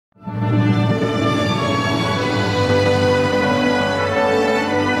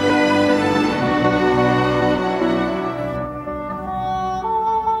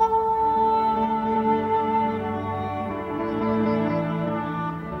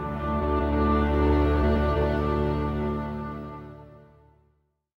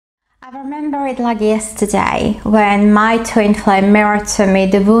I remember it like yesterday when my twin flame mirrored to me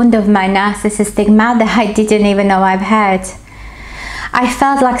the wound of my narcissistic mother I didn't even know I've had. I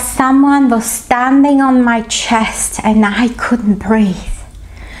felt like someone was standing on my chest and I couldn't breathe.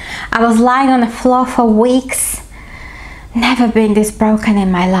 I was lying on the floor for weeks, never been this broken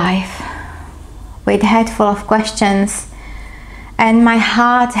in my life, with a head full of questions and my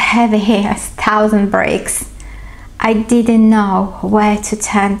heart heavy as 1,000 bricks. I didn't know where to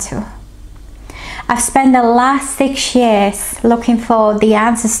turn to. I've spent the last 6 years looking for the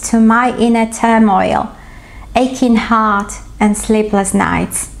answers to my inner turmoil, aching heart and sleepless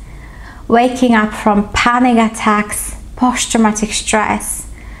nights, waking up from panic attacks, post-traumatic stress,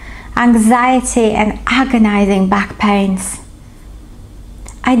 anxiety and agonizing back pains.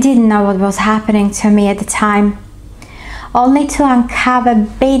 I didn't know what was happening to me at the time, only to uncover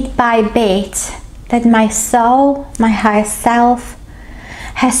bit by bit that my soul, my higher self,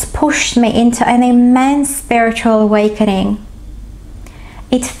 has pushed me into an immense spiritual awakening.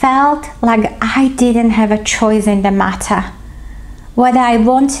 It felt like I didn't have a choice in the matter. Whether I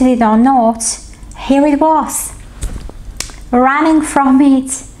wanted it or not, here it was. Running from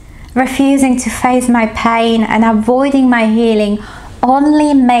it, refusing to face my pain and avoiding my healing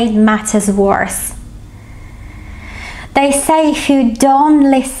only made matters worse. They say if you don't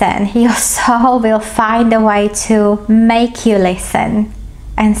listen, your soul will find a way to make you listen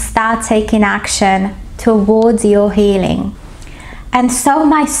and start taking action towards your healing. And so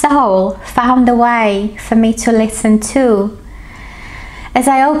my soul found a way for me to listen too. As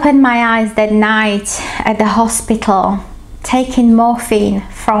I opened my eyes that night at the hospital, taking morphine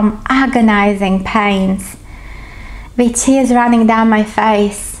from agonizing pains, with tears running down my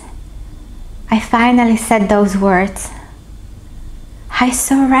face, I finally said those words. I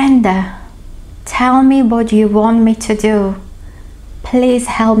surrender. Tell me what you want me to do. Please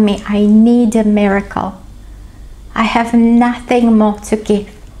help me. I need a miracle. I have nothing more to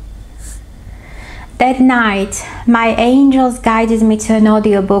give. That night, my angels guided me to an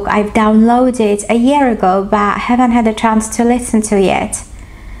audiobook I've downloaded a year ago but haven't had a chance to listen to yet.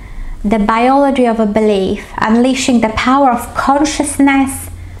 The Biology of a Belief, Unleashing the Power of Consciousness,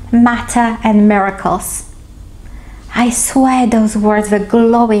 Matter and Miracles. I swear those words were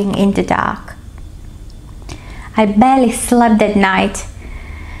glowing in the dark. I barely slept that night,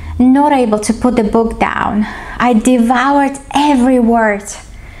 not able to put the book down. I devoured every word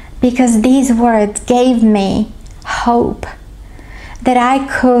because these words gave me hope that I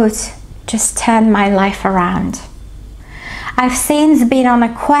could just turn my life around. I've since been on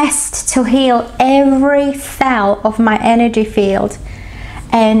a quest to heal every cell of my energy field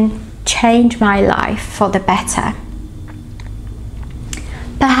and change my life for the better.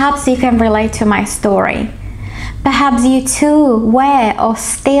 Perhaps you can relate to my story. Perhaps you too were or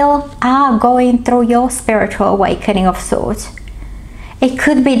still are going through your spiritual awakening of sorts. It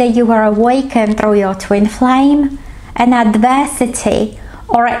could be that you were awakened through your twin flame, an adversity,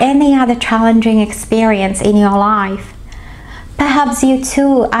 or any other challenging experience in your life. Perhaps you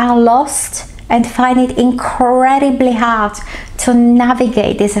too are lost and find it incredibly hard to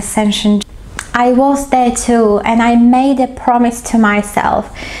navigate this ascension. I was there too, and I made a promise to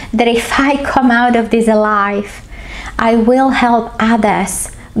myself that if I come out of this alive, I will help others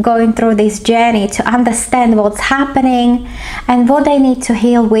going through this journey to understand what's happening and what they need to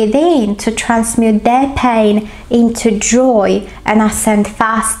heal within to transmute their pain into joy and ascend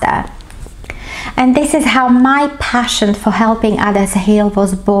faster. And this is how my passion for helping others heal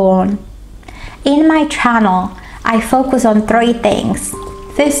was born. In my channel, I focus on 3 things.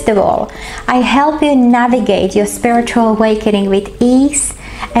 First of all, I help you navigate your spiritual awakening with ease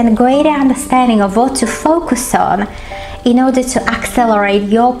and greater understanding of what to focus on in order to accelerate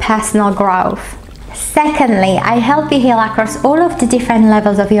your personal growth. Secondly, I help you heal across all of the different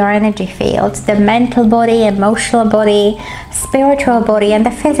levels of your energy field, the mental body, emotional body, spiritual body and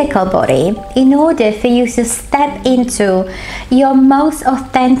the physical body, in order for you to step into your most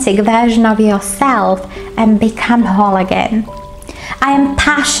authentic version of yourself and become whole again. I am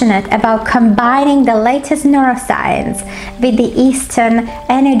passionate about combining the latest neuroscience with the Eastern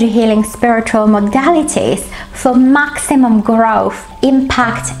energy healing spiritual modalities for maximum growth,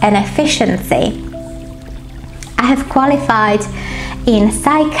 impact and efficiency. I have qualified in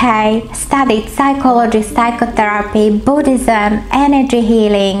Psyche, studied psychology, psychotherapy, Buddhism, energy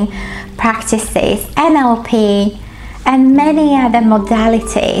healing practices, NLP and many other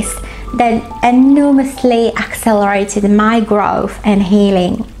modalities that enormously accelerated my growth and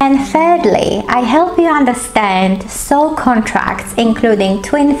healing. And thirdly, I help you understand soul contracts, including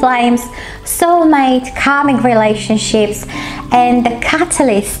twin flames, soulmate, karmic relationships, and the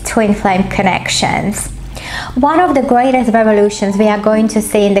catalyst twin flame connections. One of the greatest revolutions we are going to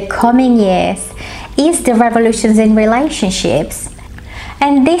see in the coming years is the revolutions in relationships.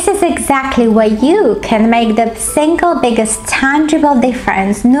 And this is exactly where you can make the single biggest tangible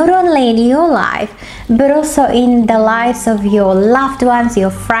difference, not only in your life, but also in the lives of your loved ones, your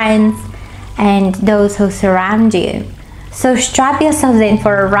friends, and those who surround you. So strap yourselves in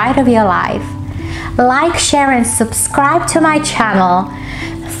for a ride of your life. Like, share, and subscribe to my channel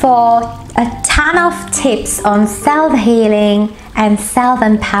for a ton of tips on self-healing and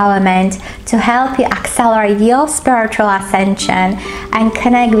self-empowerment to help you accelerate your spiritual ascension and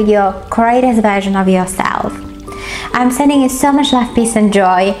connect with your greatest version of yourself. I'm sending you so much love, peace, and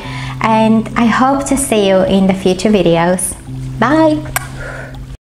joy, and I hope to see you in the future videos. Bye!